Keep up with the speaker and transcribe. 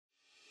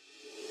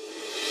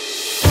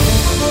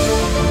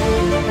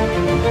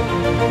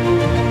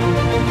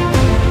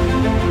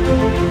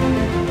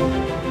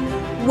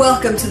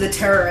Welcome to the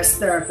Terrorist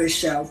Therapist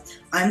Show.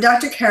 I'm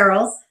Dr.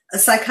 Carol, a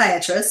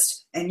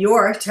psychiatrist, and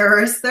your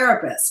terrorist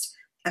therapist.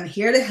 I'm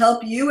here to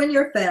help you and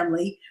your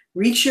family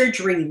reach your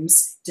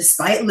dreams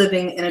despite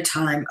living in a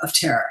time of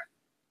terror.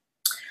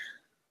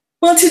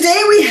 Well,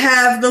 today we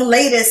have the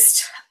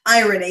latest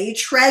irony,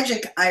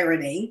 tragic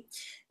irony,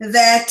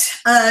 that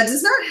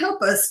does not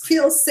help us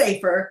feel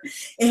safer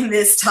in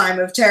this time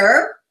of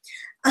terror.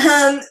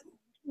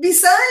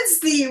 Besides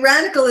the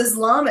radical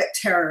Islamic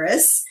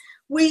terrorists,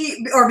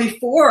 or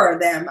before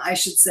them, I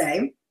should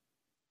say,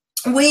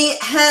 we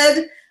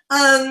had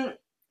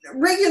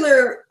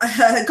regular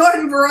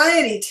garden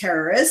variety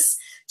terrorists,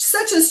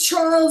 such as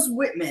Charles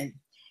Whitman.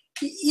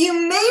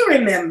 You may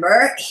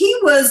remember he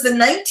was the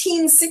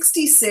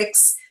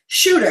 1966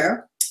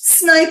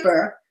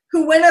 sniper,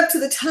 who went up to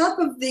the top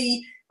of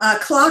the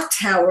clock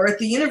tower at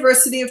the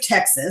University of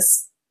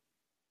Texas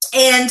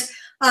and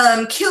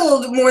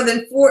killed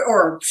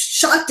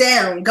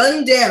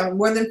gunned down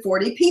more than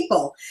 40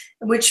 people,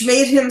 which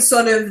made him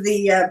sort of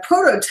the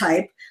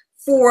prototype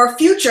for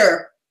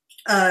future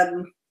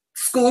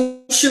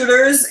school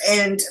shooters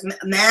and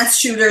mass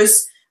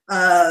shooters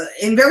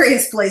in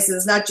various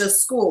places, not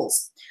just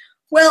schools.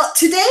 Well,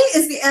 today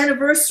is the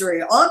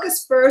anniversary,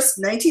 August 1st,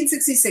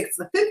 1966,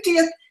 the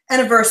 50th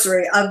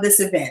anniversary of this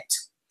event.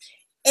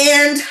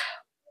 And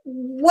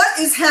what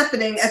is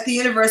happening at the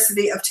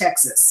University of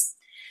Texas?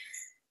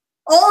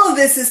 All of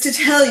this is to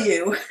tell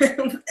you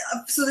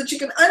so that you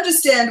can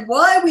understand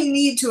why we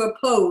need to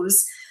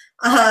oppose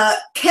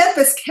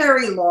campus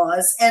carry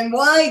laws and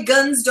why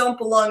guns don't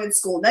belong in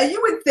school. Now,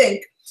 you would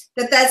think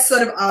that that's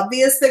sort of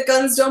obvious that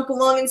guns don't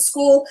belong in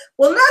school.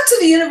 Well, not to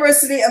the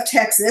University of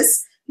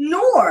Texas,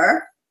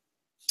 nor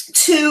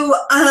to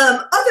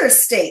other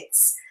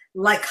states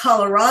like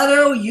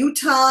Colorado,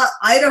 Utah,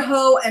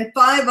 Idaho, and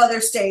 5 other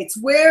states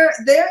where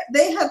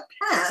they have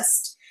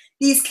passed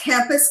these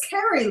campus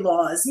carry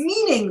laws,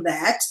 meaning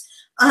that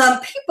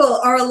people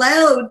are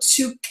allowed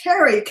to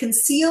carry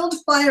concealed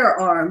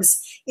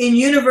firearms in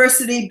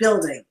university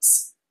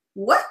buildings.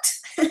 What?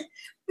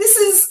 This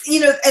is,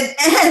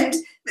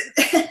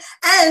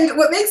 and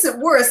what makes it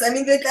worse, I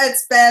mean,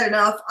 that's bad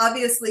enough.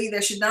 Obviously,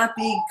 there should not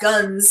be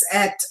guns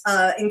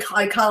in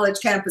college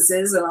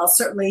campuses, and I'll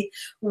certainly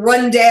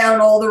run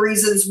down all the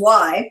reasons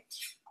why.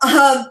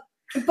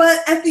 But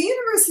at the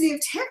University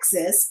of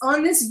Texas,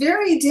 on this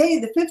very day,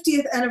 the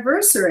 50th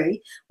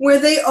anniversary, where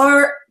they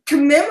are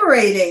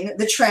commemorating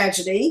the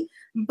tragedy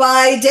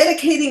by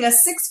dedicating a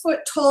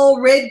 6-foot-tall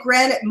red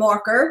granite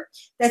marker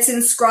that's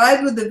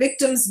inscribed with the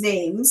victims'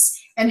 names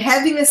and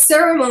having a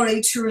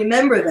ceremony to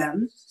remember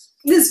them,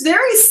 this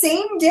very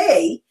same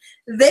day,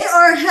 they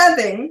are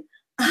having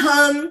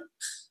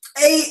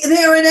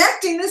they are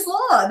enacting this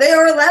law. They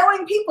are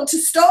allowing people to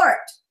start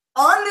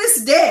on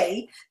this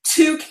day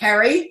to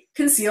carry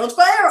concealed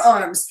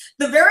firearms.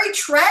 The very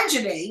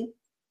tragedy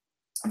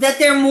that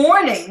they're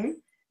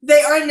mourning,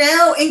 they are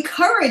now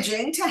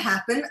encouraging to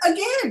happen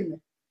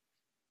again.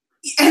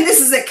 And this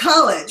is at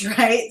college,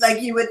 right?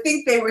 Like, you would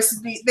think they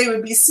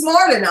would be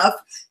smart enough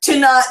to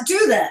not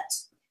do that.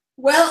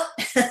 Well,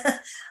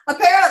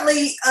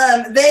 apparently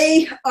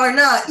they are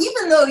not,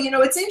 even though,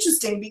 it's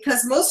interesting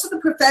because most of the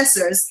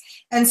professors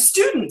and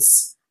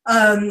students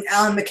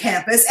on the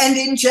campus, and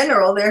in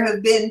general, there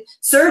have been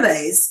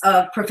surveys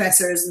of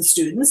professors and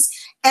students,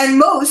 and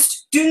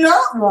most do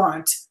not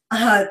want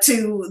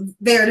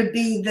there to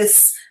be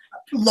this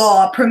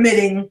law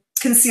permitting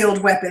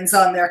concealed weapons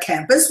on their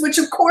campus, which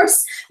of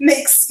course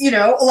makes, a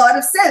lot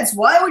of sense.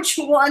 Why would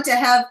you want to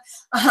have,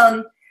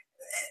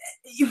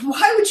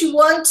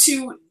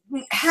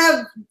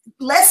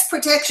 less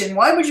protection?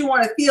 Why would you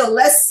want to feel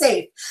less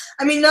safe?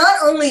 I mean,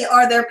 not only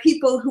are there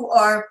people who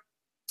are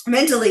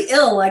mentally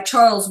ill, like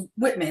Charles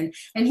Whitman,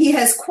 and he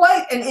has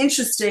quite an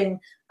interesting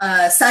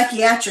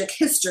psychiatric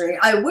history.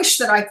 I wish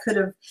that I could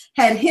have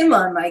had him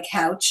on my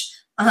couch.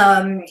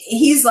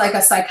 He's like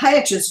a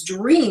psychiatrist's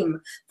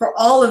dream for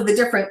all of the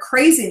different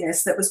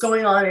craziness that was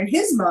going on in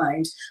his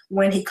mind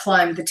when he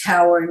climbed the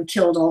tower and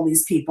killed all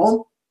these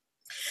people.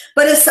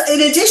 But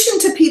in addition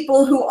to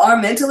people who are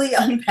mentally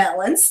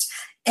unbalanced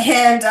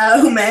and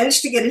who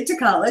managed to get into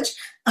college,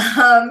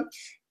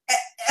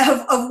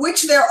 of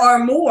which there are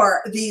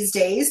more these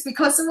days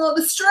because of all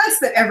the stress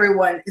that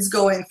everyone is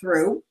going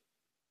through.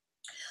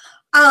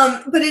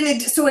 But in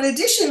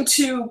addition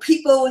to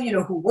people,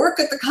 who work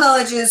at the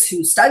colleges,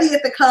 who study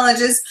at the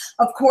colleges,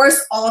 of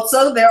course,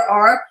 also there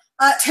are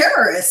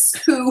terrorists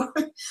who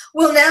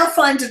will now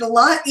find it a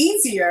lot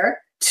easier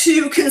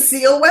to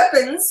conceal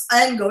weapons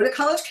and go to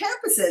college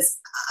campuses.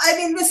 I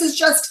mean, this is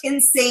just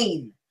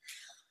insane.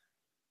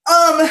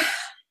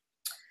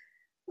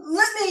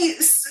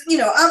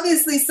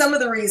 Obviously some of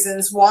the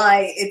reasons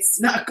why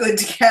it's not good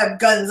to have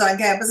guns on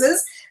campuses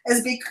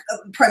is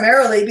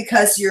primarily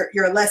because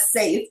you're less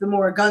safe the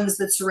more guns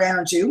that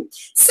surround you.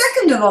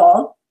 Second of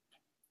all,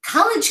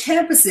 college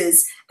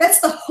campuses, that's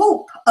the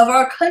hope of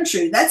our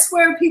country. That's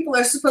where people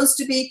are supposed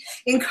to be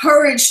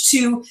encouraged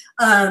to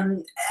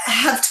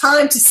have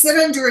time to sit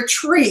under a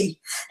tree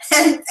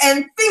and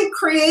think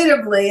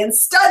creatively and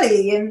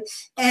study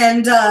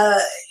and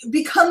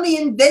become the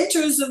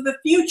inventors of the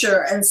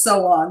future and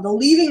so on, the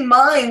leading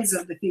minds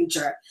of the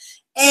future.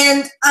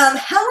 And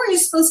how are you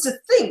supposed to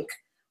think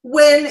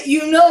when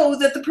you know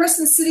that the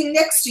person sitting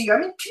next to you, I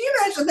mean, can you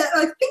imagine that?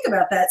 Like, think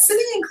about that,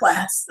 sitting in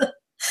class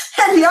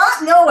and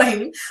not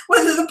knowing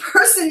whether the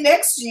person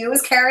next to you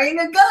is carrying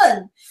a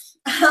gun.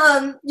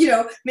 You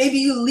know, maybe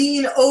you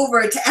lean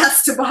over to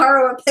ask to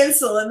borrow a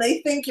pencil and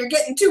they think you're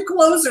getting too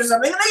close or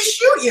something and they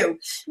shoot you.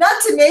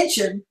 Not to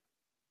mention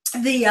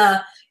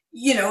the,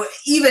 you know,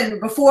 even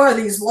before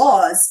these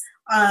laws,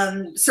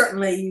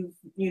 certainly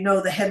you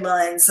know the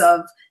headlines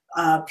of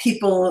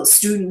people,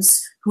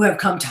 students who have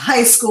come to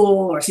high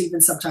school or even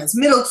sometimes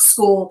middle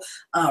school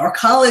or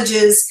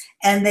colleges,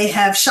 and they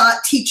have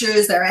shot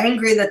teachers. They're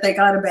angry that they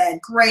got a bad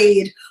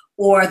grade,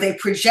 or they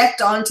project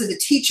onto the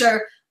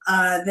teacher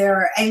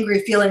their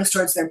angry feelings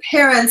towards their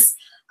parents.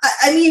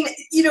 I mean,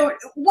 you know,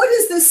 what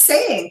is this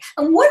saying?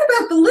 And what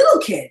about the little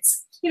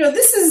kids? You know,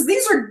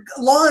 these are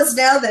laws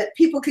now that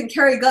people can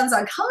carry guns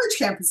on college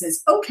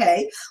campuses.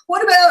 Okay,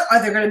 what about, are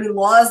there going to be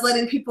laws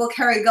letting people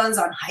carry guns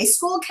on high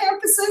school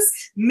campuses,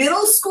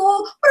 middle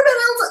school? What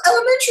about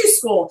elementary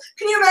school?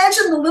 Can you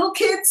imagine the little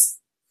kids,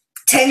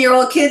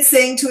 10-year-old kid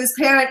saying to his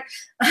parent,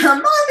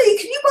 Mommy,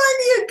 can you buy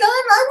me a gun?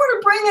 I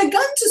want to bring a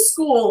gun to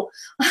school.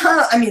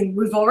 I mean,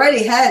 we've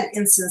already had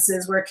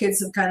instances where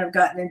kids have kind of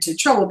gotten into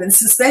trouble, been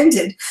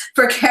suspended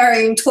for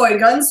carrying toy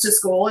guns to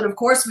school. And of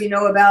course, we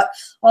know about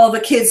all the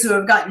kids who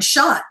have gotten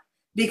shot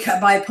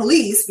by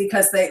police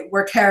because they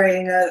were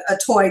carrying a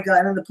toy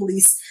gun and the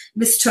police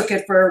mistook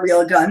it for a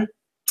real gun.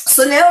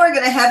 So now we're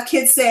going to have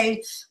kids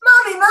saying,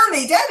 Mommy,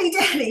 Mommy, Daddy,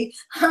 Daddy,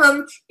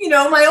 you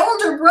know, my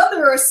older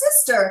brother or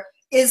sister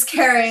is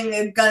carrying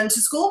a gun to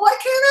school. Why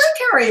can't I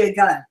carry a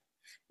gun?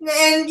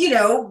 And, you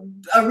know,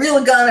 a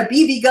real gun, a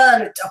BB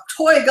gun, a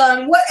toy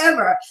gun,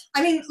 whatever.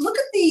 I mean, look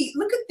at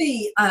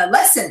the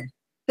lesson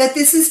that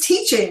this is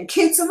teaching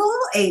kids of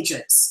all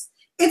ages.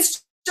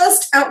 It's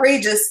just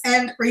outrageous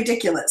and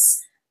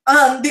ridiculous.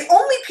 The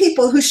only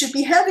people who should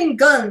be having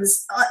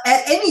guns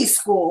at any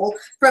school,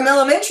 from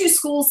elementary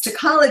schools to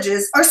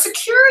colleges, are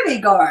security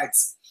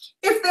guards.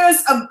 If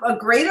there's a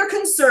greater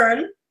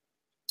concern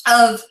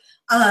of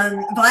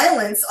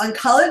violence on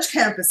college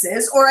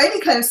campuses or any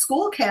kind of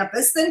school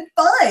campus, then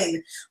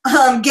fine.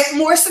 Get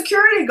more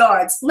security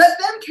guards. Let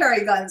them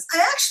carry guns. I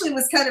actually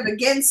was kind of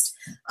against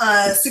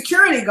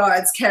security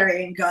guards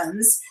carrying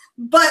guns.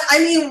 But, I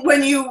mean,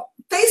 when you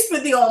faced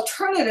with the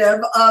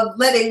alternative of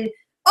letting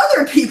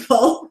other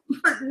people,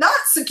 not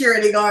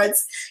security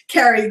guards,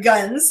 carry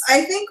guns,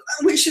 I think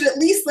we should at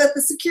least let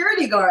the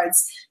security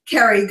guards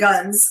carry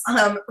guns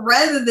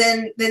rather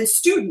than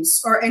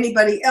students or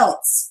anybody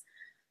else.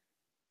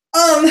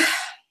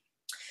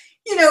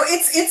 You know,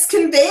 it's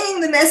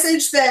conveying the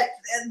message that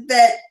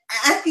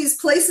at these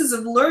places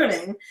of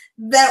learning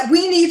that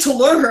we need to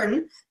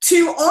learn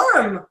to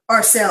arm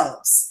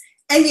ourselves.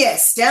 And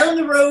yes, down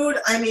the road,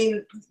 I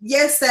mean,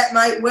 yes, that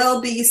might well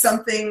be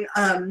something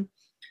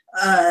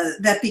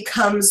that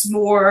becomes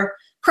more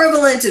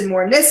prevalent and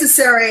more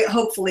necessary.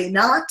 Hopefully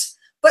not,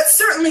 but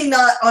certainly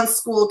not on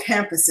school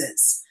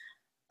campuses.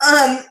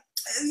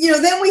 You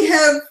know, then we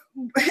have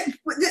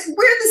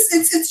where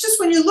this, it's just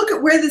when you look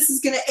at where this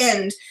is going to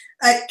end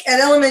at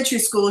elementary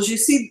schools, you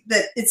see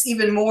that it's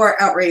even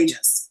more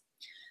outrageous.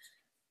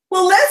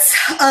 Well, let's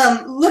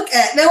look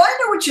at, now I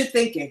know what you're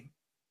thinking.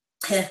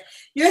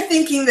 You're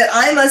thinking that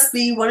I must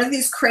be one of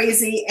these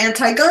crazy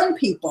anti-gun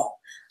people.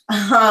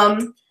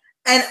 And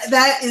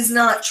that is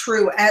not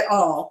true at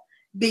all,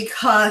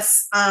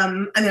 because I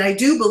mean, I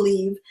do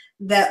believe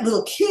that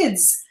little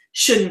kids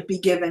shouldn't be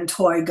given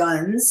toy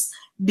guns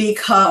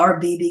or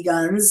BB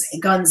guns,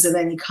 guns of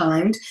any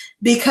kind,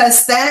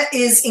 because that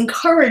is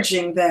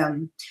encouraging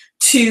them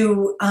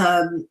to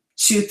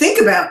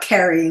think about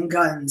carrying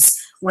guns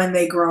when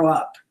they grow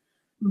up.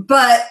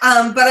 But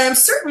I'm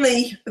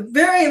certainly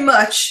very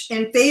much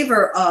in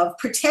favor of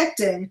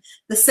protecting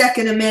the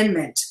Second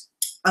Amendment,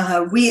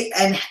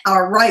 and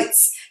our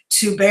rights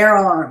to bear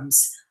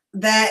arms.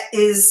 That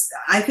is,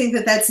 I think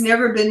that that's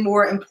never been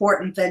more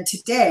important than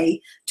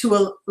today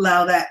to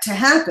allow that to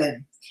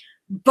happen.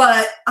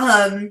 But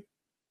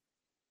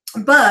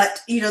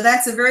you know,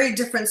 that's a very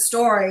different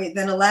story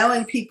than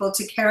allowing people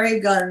to carry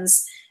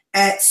guns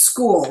at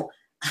school.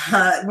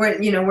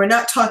 We're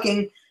not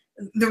talking,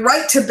 the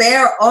right to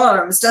bear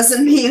arms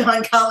doesn't mean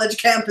on college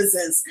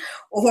campuses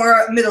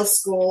or middle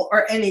school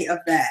or any of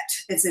that.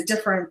 It's a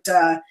different,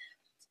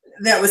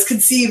 that was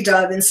conceived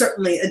of in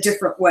certainly a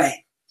different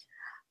way.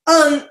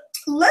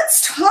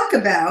 Let's talk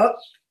about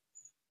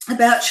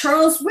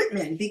Charles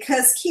Whitman,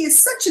 because he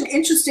is such an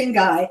interesting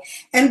guy,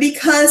 and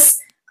because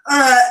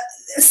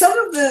some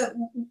of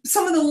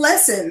the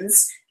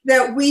lessons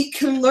that we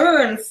can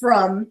learn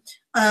from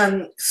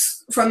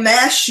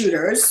mass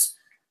shooters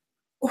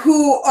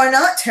who are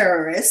not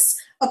terrorists,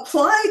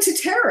 apply to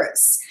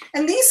terrorists.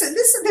 And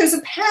there's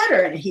a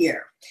pattern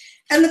here.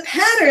 And the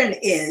pattern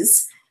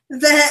is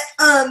that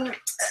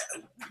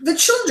the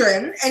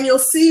children, and you'll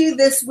see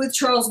this with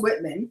Charles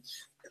Whitman,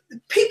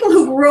 people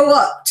who grow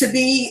up to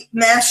be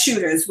mass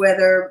shooters,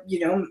 whether,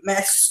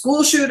 mass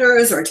school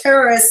shooters or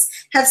terrorists,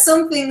 have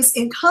some things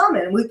in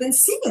common. We've been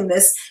seeing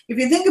this. If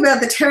you think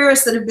about the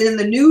terrorists that have been in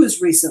the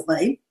news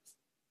recently,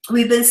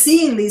 we've been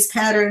seeing these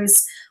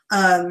patterns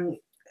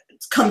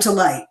come to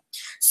light.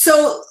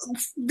 So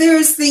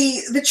there's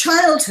the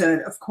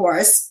childhood, of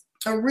course,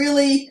 a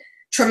really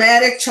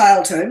traumatic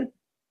childhood,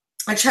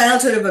 a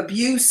childhood of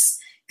abuse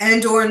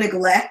and or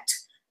neglect,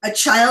 a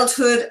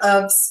childhood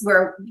of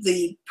where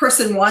the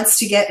person wants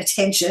to get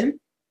attention,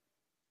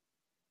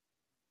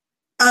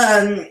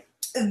 a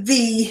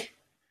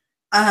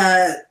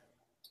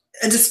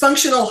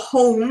dysfunctional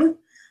home,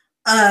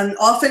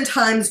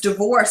 oftentimes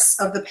divorce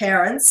of the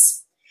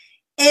parents,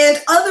 and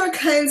other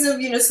kinds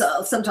of,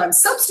 sometimes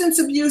substance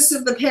abuse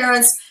of the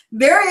parents,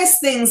 various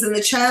things in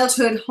the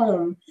childhood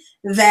home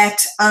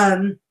that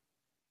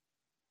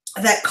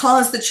that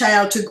cause the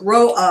child to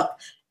grow up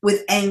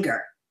with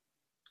anger.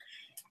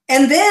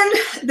 And then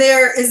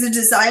there is a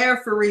desire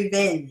for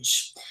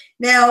revenge.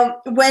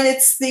 Now, when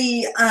it's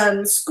the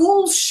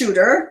school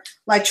shooter,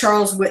 like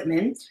Charles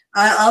Whitman,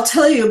 I'll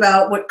tell you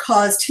about what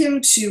caused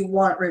him to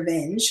want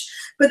revenge.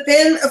 But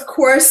then, of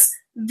course,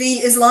 the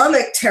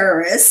Islamic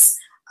terrorists,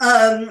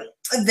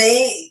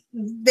 they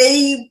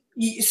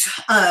use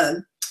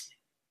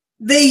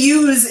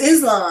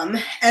Islam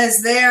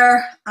as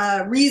their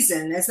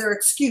reason, as their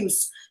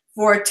excuse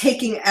for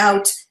taking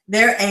out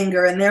their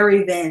anger and their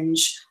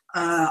revenge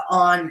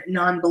on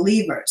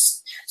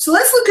non-believers. So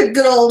let's look at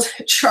good old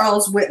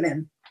Charles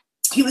Whitman.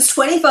 He was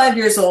 25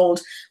 years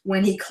old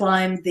when he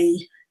climbed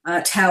the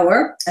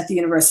tower at the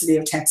University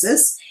of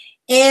Texas,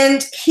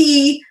 and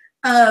he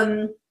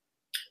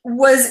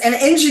was an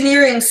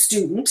engineering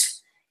student,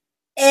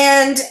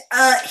 and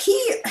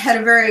he had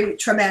a very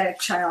traumatic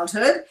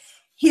childhood.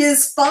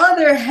 His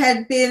father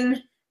had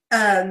been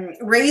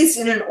raised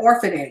in an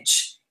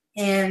orphanage,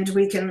 and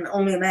we can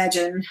only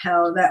imagine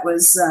how that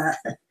was,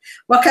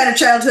 what kind of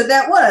childhood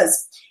that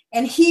was.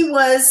 And he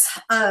was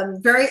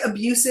very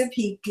abusive.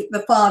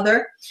 The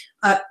father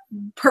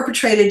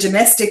perpetrated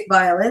domestic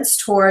violence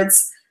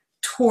towards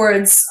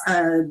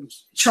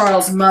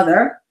Charles'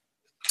 mother,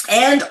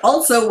 and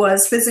also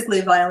was physically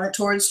violent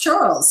towards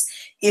Charles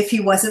if he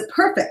wasn't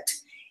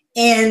perfect.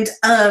 And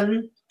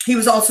he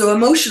was also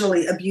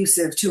emotionally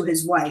abusive to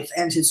his wife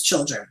and his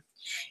children.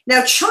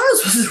 Now,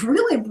 Charles was a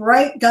really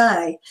bright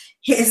guy.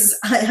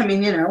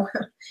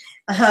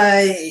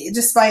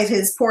 Despite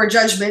his poor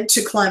judgment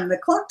to climb the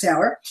clock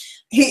tower,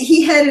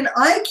 he had an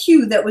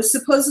IQ that was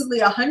supposedly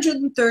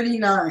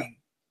 139.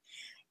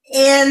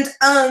 And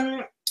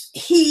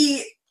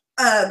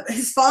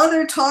his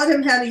father taught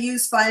him how to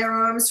use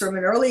firearms from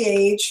an early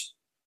age.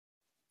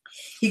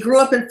 He grew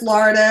up in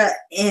Florida,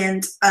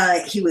 and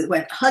he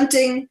went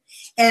hunting.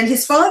 And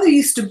his father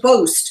used to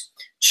boast,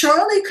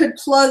 Charlie could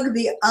plug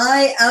the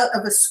eye out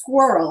of a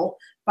squirrel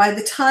by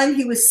the time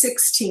he was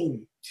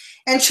 16.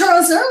 And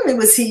Charles, not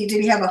only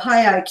did he have a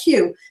high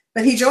IQ,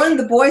 but he joined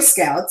the Boy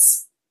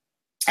Scouts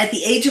at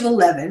the age of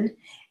 11.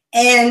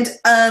 And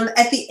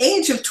at the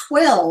age of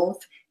 12,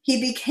 he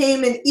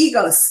became an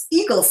Eagle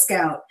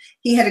Scout.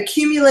 He had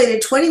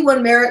accumulated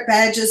 21 merit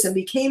badges and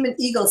became an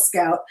Eagle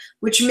Scout,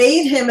 which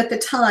made him at the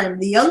time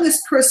the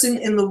youngest person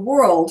in the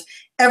world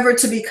ever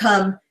to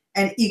become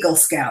an Eagle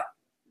Scout.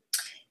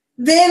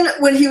 Then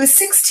when he was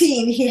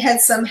 16, he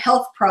had some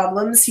health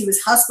problems. He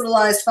was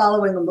hospitalized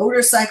following a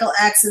motorcycle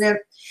accident.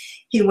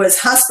 He was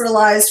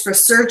hospitalized for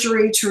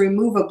surgery to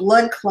remove a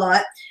blood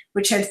clot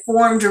which had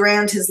formed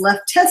around his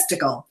left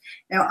testicle.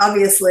 Now,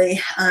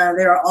 obviously,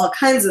 there are all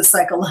kinds of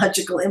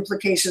psychological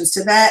implications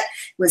to that.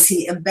 Was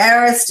he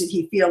embarrassed? Did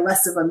he feel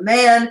less of a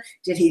man?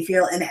 Did he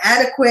feel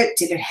inadequate?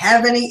 Did it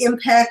have any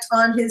impact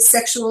on his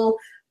sexual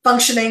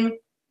functioning?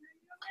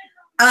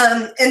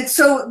 And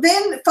so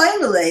then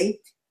finally,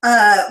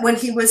 when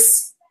he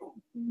was,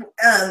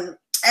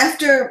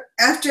 after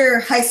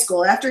high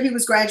school, after he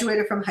was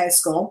graduated from high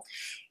school,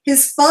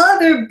 his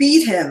father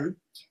beat him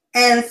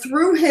and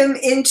threw him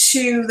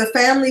into the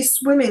family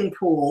swimming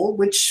pool,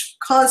 which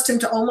caused him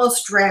to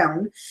almost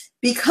drown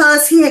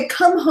because he had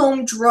come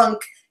home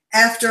drunk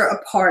after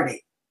a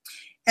party.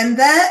 And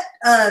that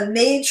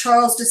made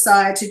Charles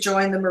decide to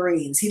join the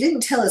Marines. He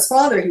didn't tell his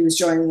father he was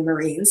joining the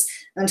Marines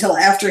until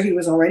after he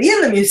was already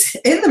in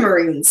the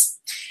Marines.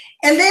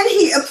 And then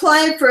he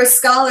applied for a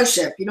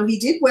scholarship. He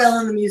did well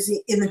in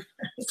the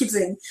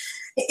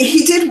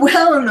he did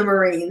well in the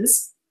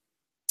Marines,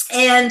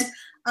 and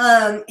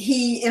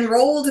he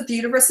enrolled at the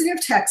University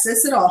of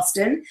Texas at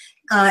Austin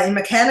in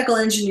mechanical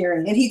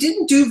engineering, and he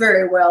didn't do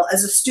very well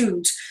as a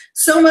student.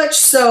 So much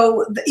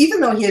so that even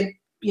though he had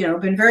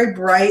been very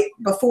bright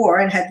before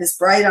and had this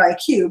bright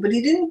IQ, but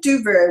he didn't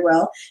do very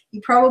well.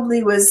 He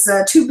probably was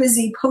too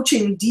busy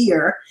poaching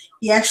deer.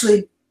 He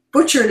actually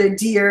butchered a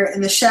deer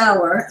in the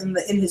shower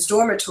in his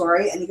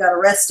dormitory, and he got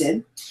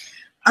arrested.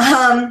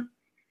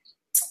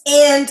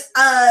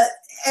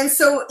 and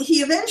so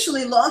he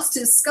eventually lost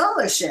his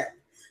scholarship,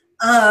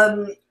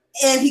 and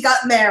he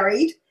got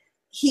married.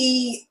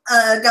 He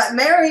got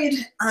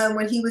married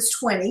when he was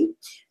 20,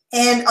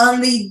 and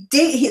on the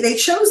date, they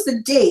chose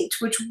the date,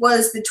 which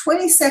was the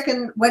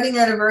 22nd wedding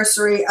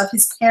anniversary of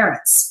his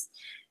parents,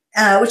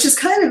 which is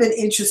kind of an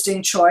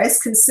interesting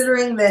choice,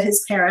 considering that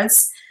his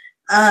parents,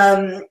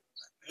 had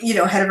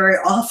a very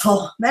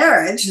awful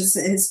marriage.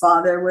 His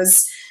father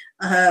was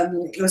a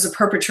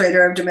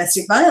perpetrator of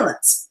domestic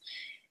violence.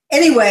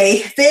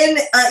 Anyway, then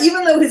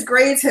even though his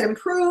grades had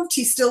improved,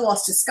 he still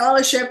lost his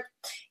scholarship,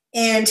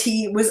 and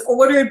he was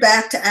ordered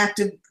back to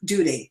active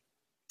duty.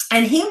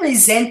 And he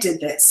resented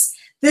this.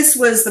 This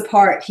was the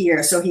part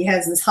here. So he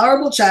has this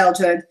horrible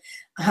childhood,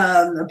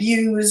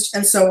 abused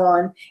and so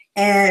on.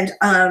 And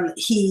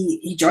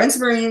he joins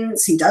the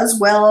Marines, he does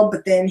well,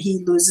 but then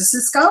he loses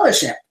his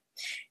scholarship.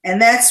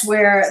 And that's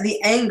where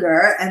the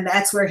anger, and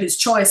that's where his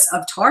choice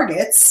of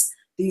targets,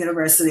 the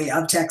University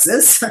of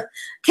Texas,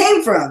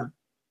 came from.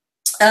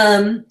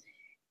 And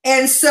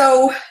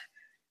so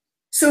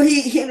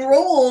he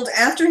enrolled,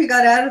 after he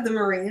got out of the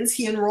Marines,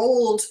 he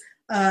enrolled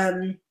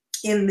in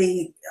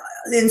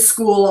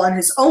school on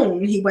his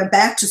own. He went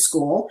back to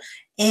school,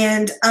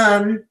 and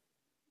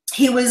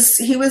he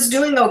was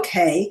doing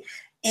okay.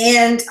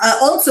 And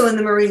also in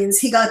the Marines,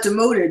 he got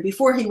demoted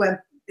when he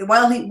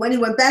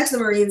went back to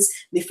the Marines.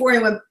 Before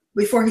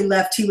he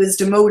left, he was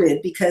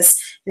demoted because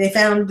they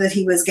found that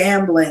he was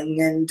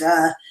gambling,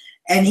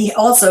 and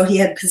he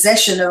had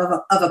possession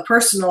of a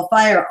personal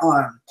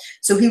firearm.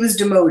 So he was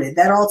demoted.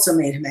 That also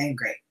made him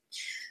angry.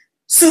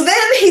 So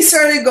then he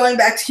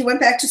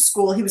went back to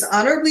school. He was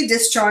honorably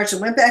discharged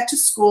and went back to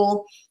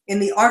school in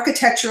the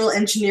architectural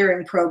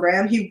engineering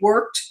program. He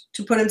worked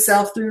to put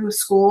himself through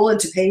school and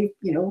to pay,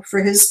 for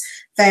his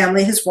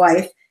family, his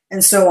wife,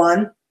 and so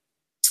on.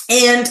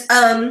 And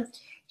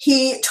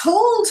he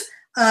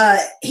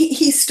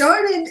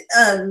started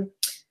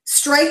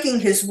striking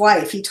his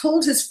wife. He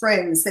told his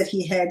friends that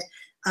he had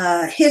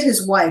hit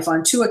his wife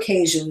on 2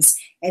 occasions,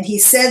 and he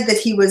said that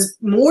he was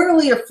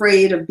mortally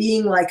afraid of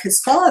being like his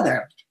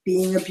father,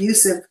 being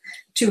abusive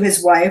to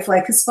his wife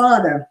like his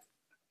father.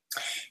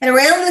 And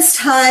around this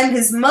time,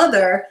 his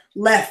mother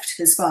left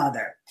his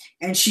father,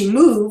 and she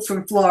moved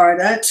from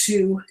Florida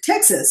to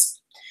Texas,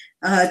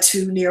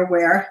 to near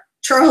where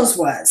Charles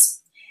was.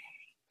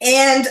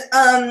 And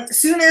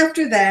soon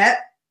after that,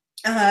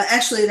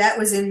 actually that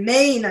was in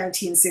May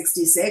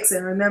 1966,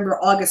 and remember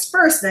August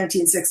 1st,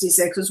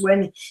 1966 was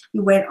when he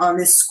went on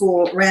this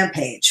school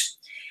rampage.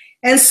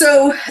 And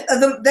so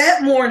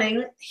that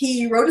morning,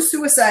 he wrote a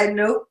suicide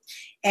note,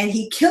 and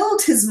he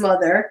killed his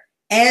mother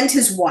and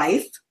his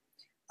wife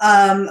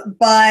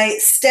by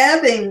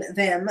stabbing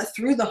them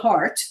through the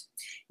heart.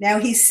 Now,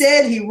 he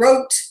said, he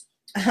wrote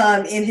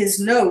in his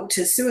note,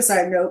 his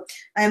suicide note,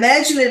 "I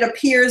imagine it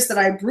appears that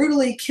I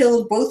brutally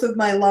killed both of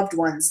my loved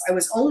ones. I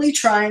was only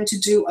trying to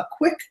do a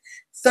quick,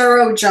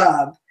 thorough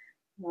job."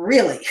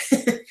 Really?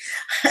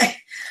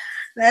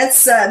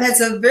 That's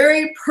a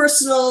very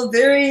personal,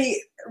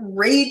 very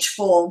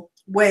rageful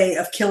way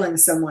of killing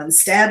someone,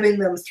 stabbing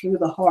them through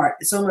the heart.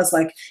 It's almost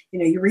like,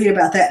 you read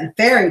about that in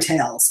fairy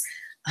tales.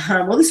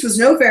 Well, this was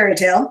no fairy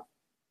tale.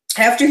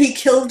 After he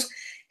killed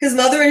his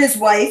mother and his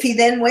wife, he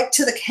then went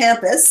to the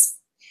campus,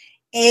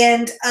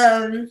 and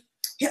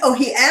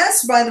he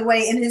asked, by the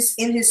way, in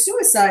his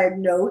suicide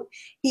note,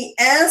 he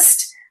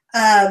asked,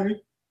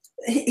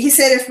 he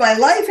said, "If my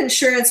life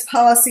insurance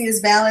policy is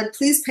valid,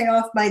 please pay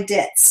off my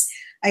debts.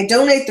 I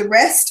donate the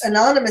rest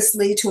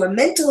anonymously to a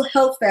mental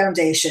health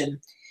foundation.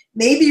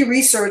 Maybe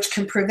research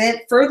can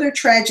prevent further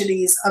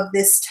tragedies of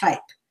this type,"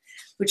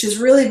 which is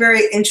really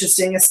very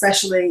interesting,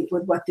 especially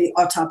with what the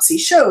autopsy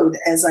showed,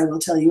 as I will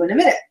tell you in a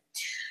minute.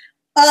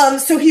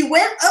 So he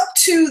went up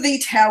to the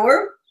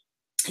tower.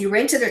 He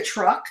rented a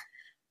truck.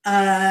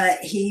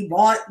 He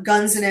bought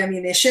guns and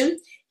ammunition.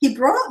 He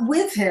brought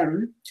with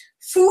him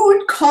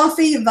food,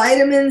 coffee,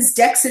 vitamins,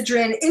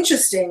 Dexedrine.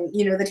 Interesting,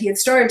 that he had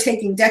started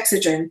taking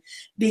Dexedrine,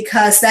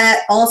 because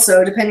that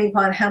also, depending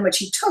upon how much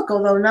he took,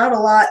 although not a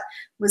lot,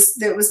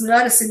 there was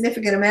not a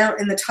significant amount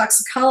in the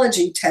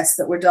toxicology tests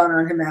that were done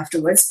on him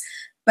afterwards.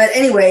 But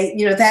anyway,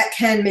 that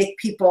can make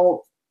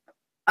people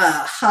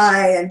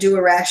high and do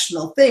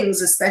irrational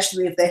things,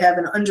 especially if they have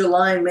an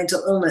underlying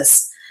mental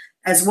illness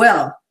as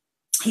well.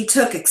 He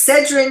took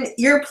Excedrin,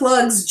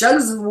 earplugs,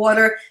 jugs of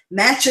water,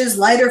 matches,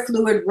 lighter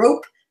fluid,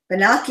 rope,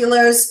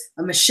 binoculars,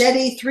 a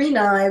machete, 3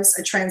 knives,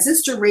 a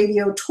transistor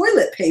radio,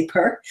 toilet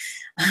paper.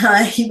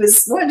 He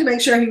wanted to make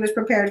sure he was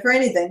prepared for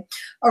anything.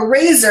 A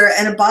razor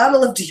and a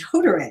bottle of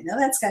deodorant.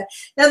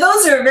 Now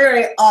those are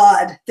very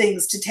odd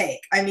things to take.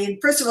 I mean,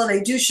 first of all, they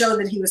do show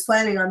that he was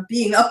planning on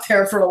being up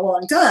there for a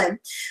long time.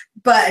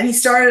 And he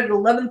started at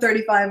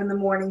 11:35 in the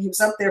morning. He was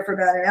up there for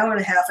about an hour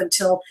and a half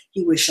until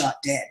he was shot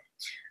dead.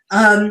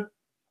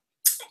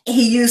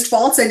 He used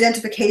false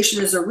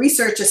identification as a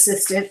research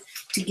assistant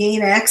to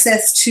gain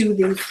access to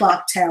the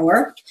clock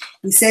tower.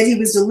 He said he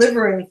was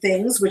delivering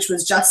things, which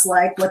was just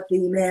like what the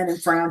man in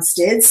France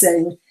did,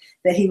 saying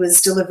that he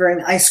was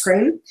delivering ice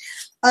cream.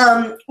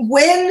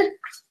 When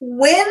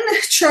when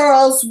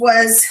Charles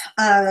was,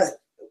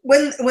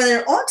 when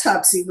an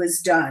autopsy was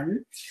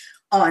done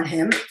on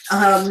him,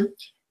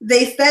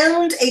 they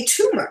found a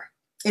tumor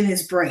in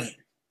his brain.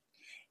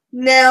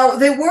 Now,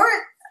 they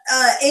weren't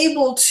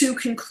able to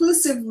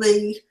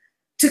conclusively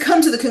to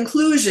come to the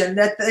conclusion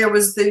that there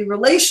was the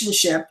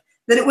relationship,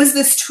 that it was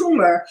this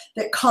tumor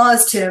that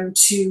caused him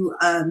to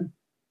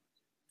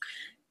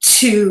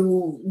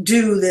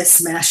do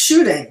this mass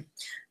shooting.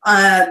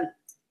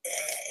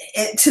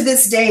 To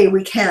this day,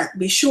 we can't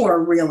be sure,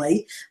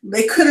 really.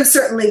 They could have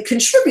certainly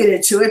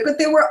contributed to it, but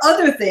there were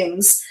other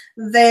things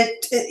that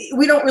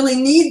we don't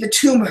really need the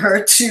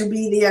tumor to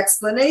be the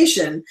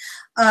explanation.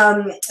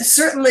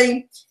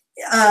 Certainly,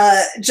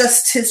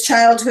 just his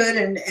childhood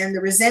and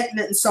the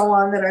resentment and so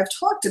on that I've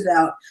talked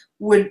about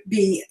would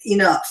be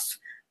enough.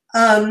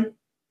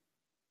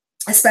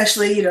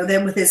 Especially, you know,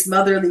 then with his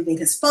mother leaving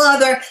his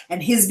father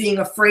and his being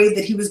afraid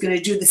that he was going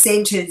to do the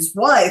same to his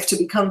wife, to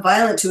become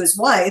violent to his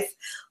wife,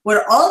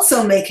 would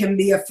also make him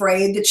be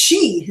afraid that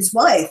she, his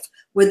wife,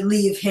 would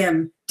leave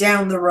him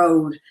down the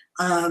road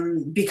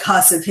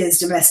because of his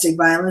domestic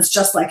violence,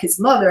 just like his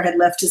mother had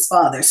left his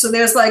father. So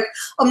there's like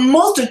a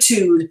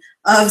multitude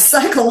of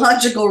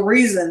psychological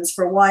reasons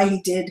for why he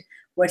did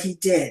what he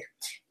did.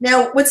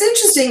 Now, what's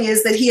interesting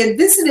is that he had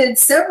visited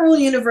several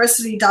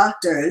university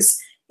doctors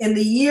in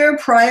the year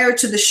prior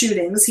to the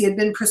shootings. He had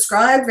been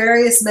prescribed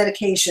various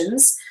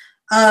medications.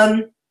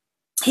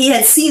 He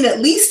had seen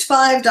at least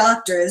 5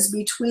 doctors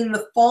between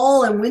the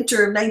fall and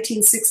winter of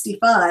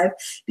 1965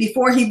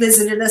 before he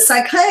visited a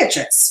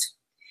psychiatrist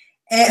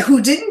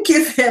who didn't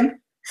give him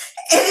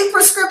any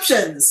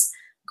prescriptions.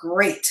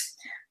 Great.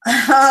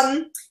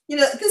 You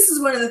know, this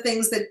is one of the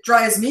things that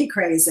drives me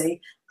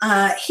crazy,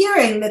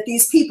 hearing that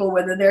these people,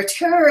 whether they're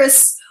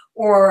terrorists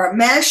or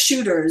mass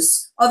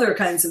shooters, other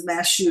kinds of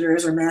mass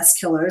shooters or mass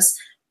killers,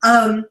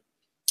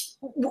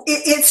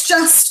 it's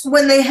just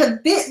when they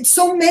have been,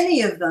 so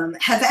many of them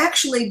have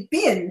actually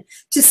been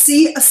to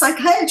see a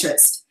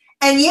psychiatrist,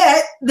 and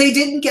yet they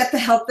didn't get the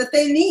help that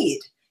they need.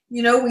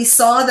 You know, we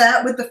saw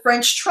that with the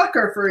French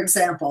trucker, for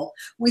example.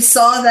 We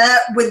saw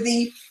that with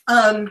the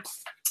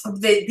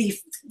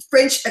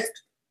French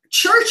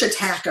church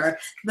attacker,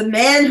 the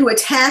man who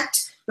attacked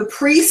the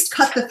priest,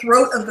 cut the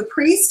throat of the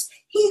priest.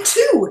 He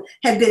too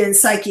had been in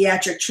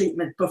psychiatric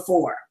treatment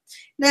before.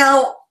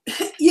 Now,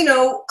 you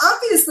know,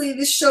 obviously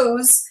this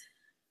shows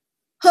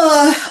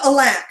a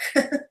lack,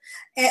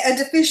 a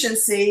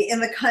deficiency in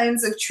the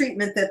kinds of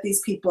treatment that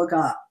these people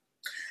got.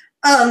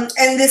 And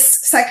this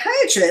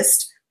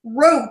psychiatrist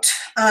wrote,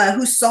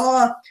 who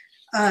saw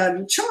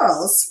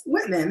Charles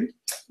Whitman,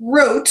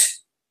 wrote,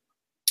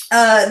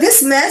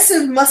 this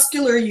massive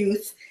muscular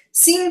youth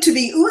seemed to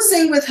be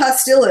oozing with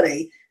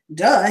hostility.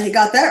 Duh, he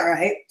got that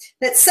right.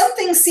 That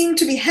something seemed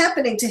to be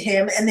happening to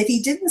him and that he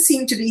didn't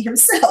seem to be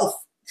himself.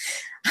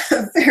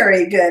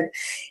 Very good.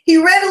 He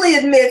readily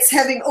admits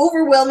having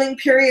overwhelming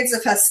periods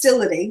of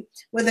hostility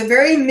with a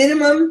very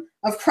minimum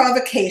of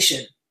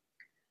provocation.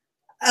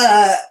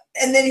 And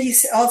then he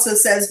also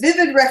says,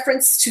 vivid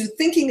reference to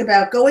thinking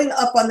about going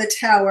up on the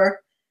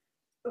tower,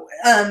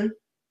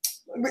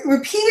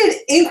 repeated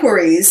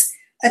inquiries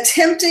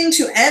attempting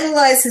to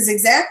analyze his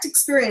exact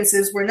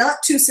experiences were not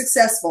too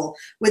successful,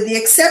 with the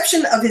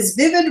exception of his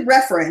vivid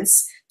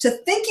reference to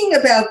thinking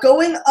about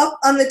going up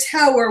on the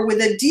tower with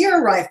a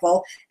deer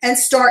rifle and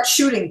start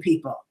shooting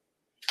people.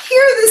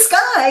 Here, this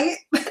guy,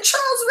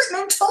 Charles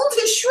Whitman, told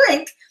his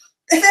shrink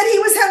that he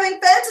was having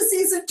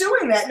fantasies of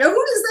doing that. Now,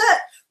 who does that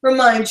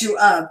remind you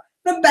of?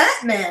 The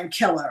Batman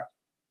killer,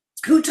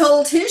 who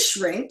told his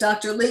shrink,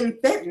 Dr. Lynn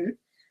Fenton,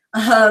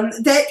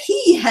 that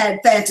he had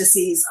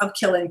fantasies of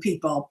killing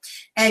people,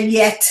 and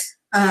yet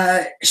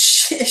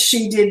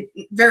she did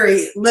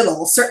very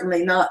little,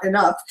 certainly not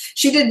enough.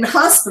 She didn't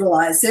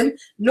hospitalize him,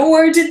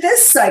 nor did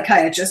this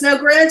psychiatrist. Now,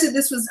 granted,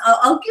 this was,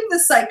 I'll give the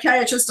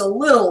psychiatrist a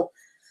little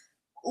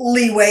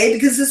leeway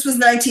because this was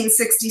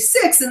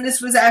 1966, and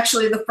this was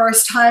actually the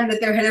first time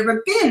that there had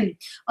ever been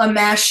a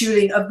mass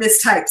shooting of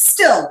this type.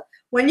 Still,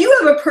 when you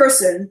have a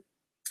person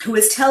who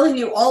is telling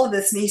you all of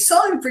this, and he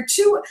saw him for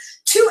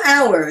two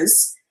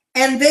hours,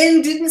 and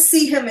then didn't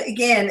see him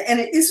again, and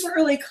it isn't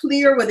really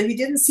clear whether he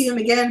didn't see him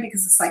again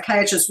because the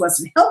psychiatrist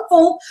wasn't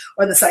helpful,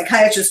 or the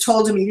psychiatrist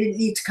told him he didn't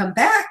need to come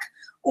back,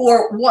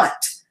 or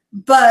what.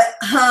 But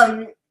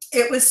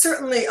it was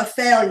certainly a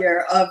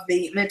failure of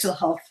the mental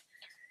health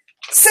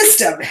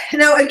system.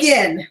 Now,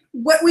 again,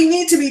 what we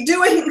need to be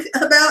doing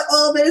about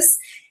all this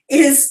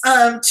is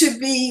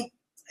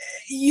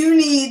you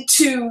need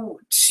to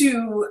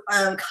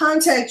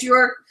contact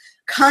your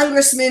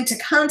congressman, to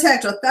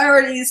contact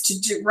authorities,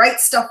 to write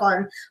stuff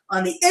on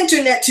the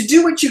internet, to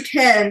do what you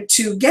can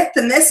to get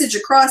the message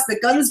across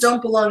that guns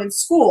don't belong in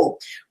school,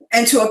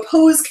 and to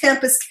oppose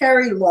campus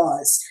carry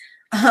laws.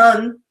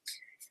 Let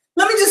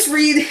me just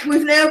read.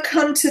 We've now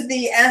come to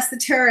the Ask the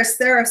Terrorist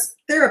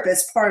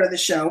Therapist part of the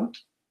show,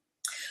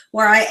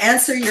 where I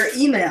answer your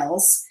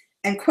emails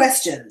and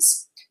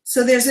questions.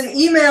 So there's an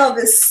email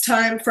this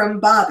time from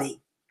Bobby.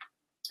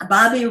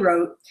 Bobby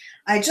wrote,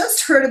 I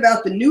just heard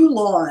about the new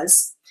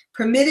laws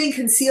permitting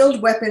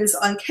concealed weapons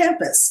on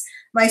campus.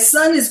 My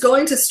son is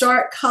going to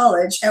start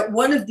college at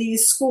one of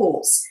these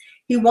schools.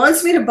 He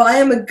wants me to buy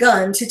him a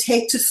gun to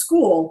take to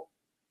school,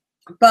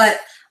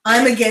 but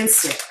I'm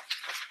against it.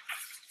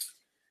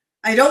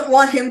 I don't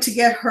want him to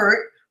get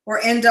hurt or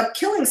end up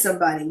killing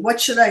somebody.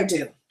 What should I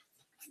do?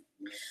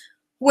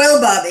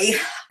 Well, Bobby,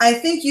 I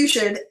think you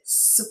should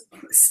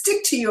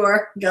stick to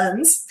your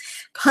guns,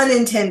 pun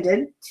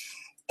intended,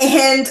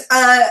 and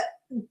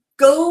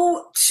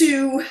go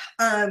to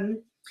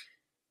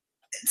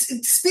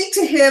speak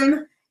to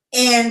him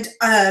and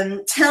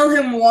tell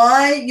him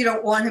why you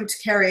don't want him to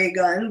carry a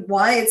gun,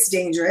 why it's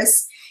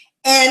dangerous,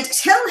 and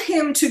tell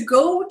him to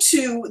go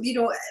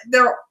to,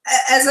 there,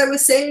 as I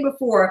was saying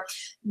before,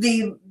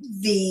 the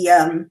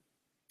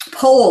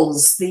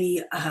polls,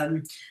 the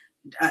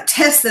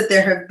tests that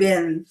there have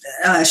been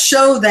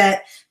show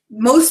that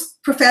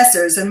most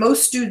professors and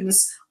most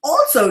students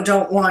also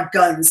don't want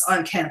guns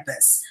on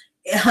campus.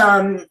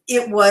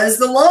 It was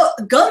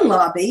the gun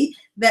lobby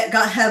that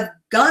have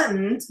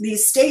gotten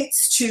these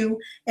states to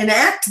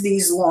enact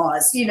these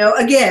laws.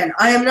 Again,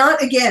 I am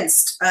not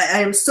against,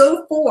 I am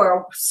so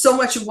for so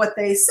much of what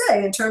they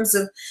say in terms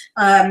of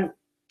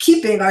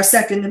keeping our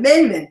Second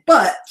Amendment,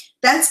 but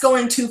that's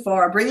going too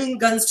far. Bringing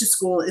guns to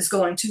school is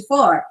going too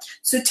far.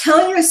 So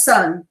tell your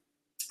son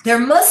there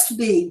must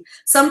be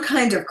some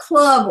kind of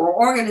club or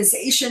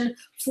organization,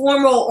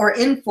 formal or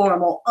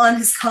informal, on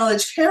his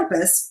college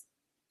campus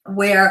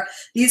where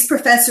these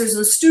professors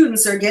and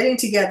students are getting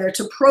together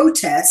to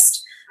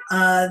protest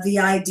the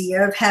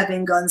idea of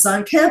having guns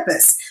on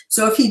campus.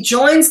 So if he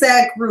joins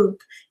that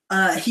group,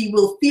 he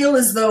will feel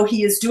as though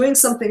he is doing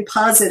something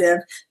positive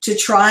to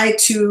try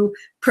to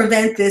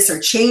prevent this or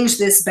change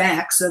this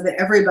back so that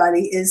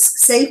everybody is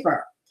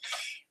safer.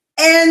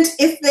 And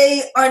if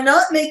they are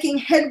not making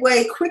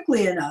headway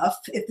quickly enough,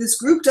 if this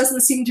group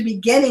doesn't seem to be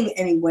getting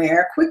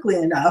anywhere quickly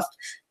enough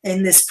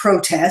in this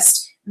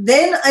protest,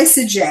 then I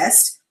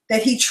suggest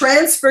that he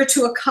transfer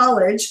to a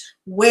college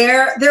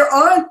where there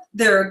are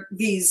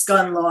these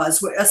gun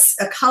laws, where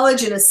a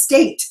college in a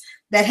state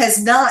that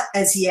has not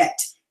as yet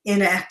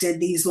enacted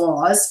these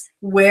laws,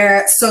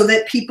 so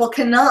that people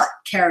cannot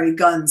carry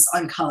guns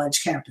on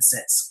college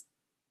campuses.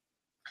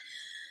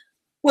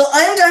 Well,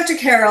 I'm Dr.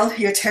 Carol,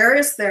 your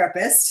terrorist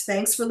therapist.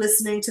 Thanks for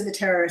listening to the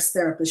Terrorist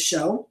Therapist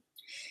Show.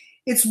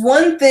 It's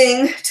one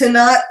thing to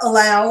not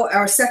allow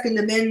our Second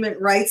Amendment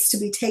rights to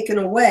be taken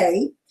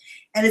away,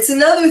 and it's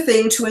another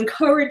thing to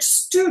encourage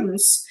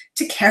students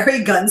to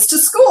carry guns to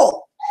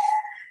school.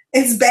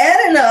 It's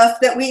bad enough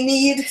that we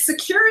need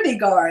security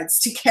guards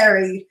to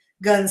carry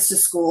guns to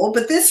school,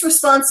 but this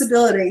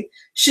responsibility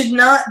should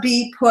not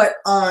be put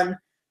on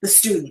the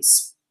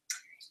students.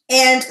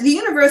 And the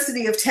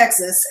University of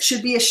Texas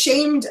should be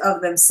ashamed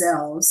of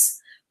themselves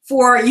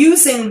for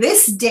using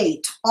this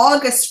date,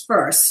 August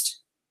 1st,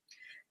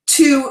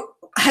 to,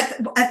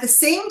 at the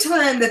same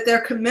time that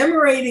they're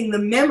commemorating the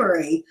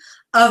memory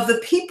of the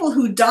people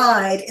who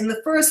died in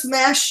the first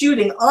mass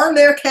shooting on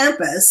their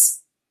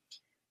campus,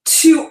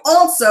 to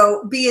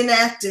also be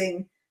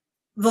enacting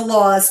the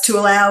laws to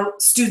allow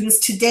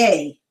students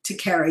today to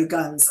carry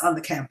guns on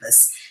the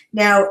campus.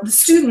 Now, the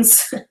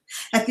students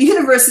at the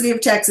University of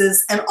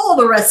Texas and all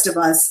the rest of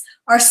us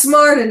are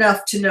smart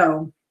enough to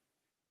know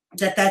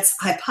that that's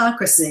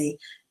hypocrisy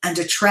and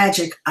a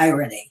tragic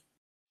irony.